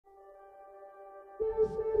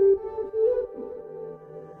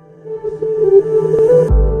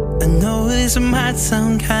I know this might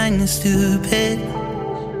sound kinda stupid,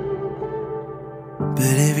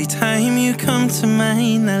 but every time you come to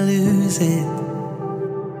mind I lose it.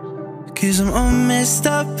 'Cause I'm all messed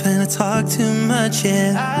up and I talk too much,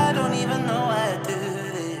 yeah. I don't even know why I do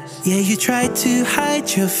this. Yeah, you try to hide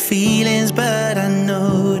your feelings, but I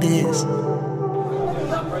noticed.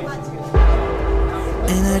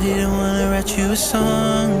 And I didn't wanna write you a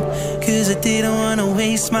song, 'cause I didn't wanna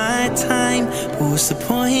waste my time. But what's the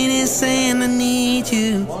point in saying I need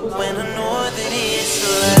you when I know that it's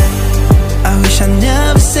a lie? I wish I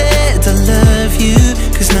never said I love you,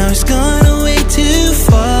 'cause now it's gone way too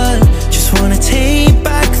far. Just wanna take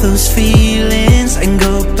back those feelings and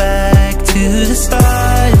go back to the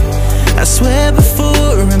start. I swear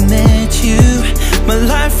before I met you, my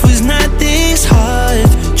life was not this hard.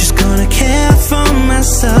 Just gonna care for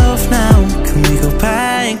myself now. Can we go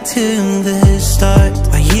back to the start?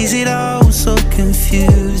 Why is it all so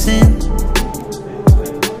confusing?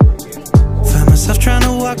 Find myself trying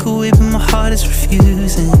to walk away, but my heart is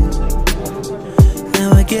refusing. Now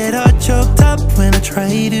I get all choked up when I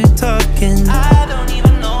try to talk, and I don't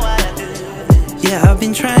even know why I do this. Yeah, I've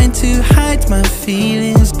been trying to hide my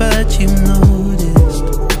feelings, but you noticed.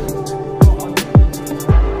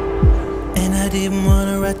 And I didn't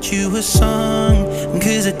wanna write you a song,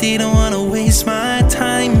 'cause I didn't wanna waste my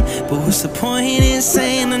time. But what's the point in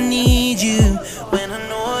saying I need you when I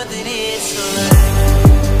know that it's a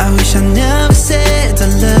lie? I wish I never said I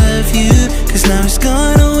love you, 'cause now it's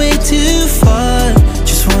gone way too far.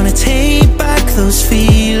 Just wanna take back those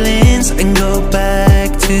feelings and go back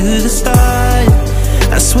to the start.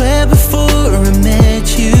 I swear before I met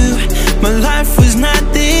you, my life was not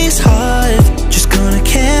this hard. Just gonna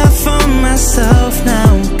care for myself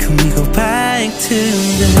now. Can we go back to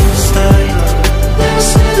the start? Never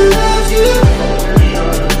said I love you.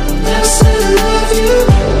 Never said I love you.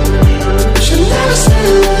 Should never said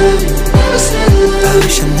I love you. Never said I love you. I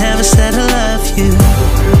wish I never said I love you.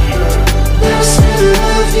 Never said I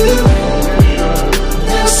love you.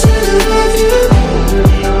 Never said I love you.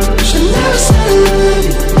 Should never said I love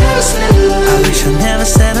you. Never said I love you. I wish I never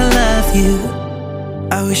said I love you.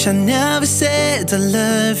 I wish I never said I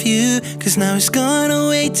love you, 'cause now it's gone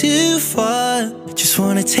way too far. Just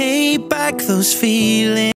wanna take back those feelings.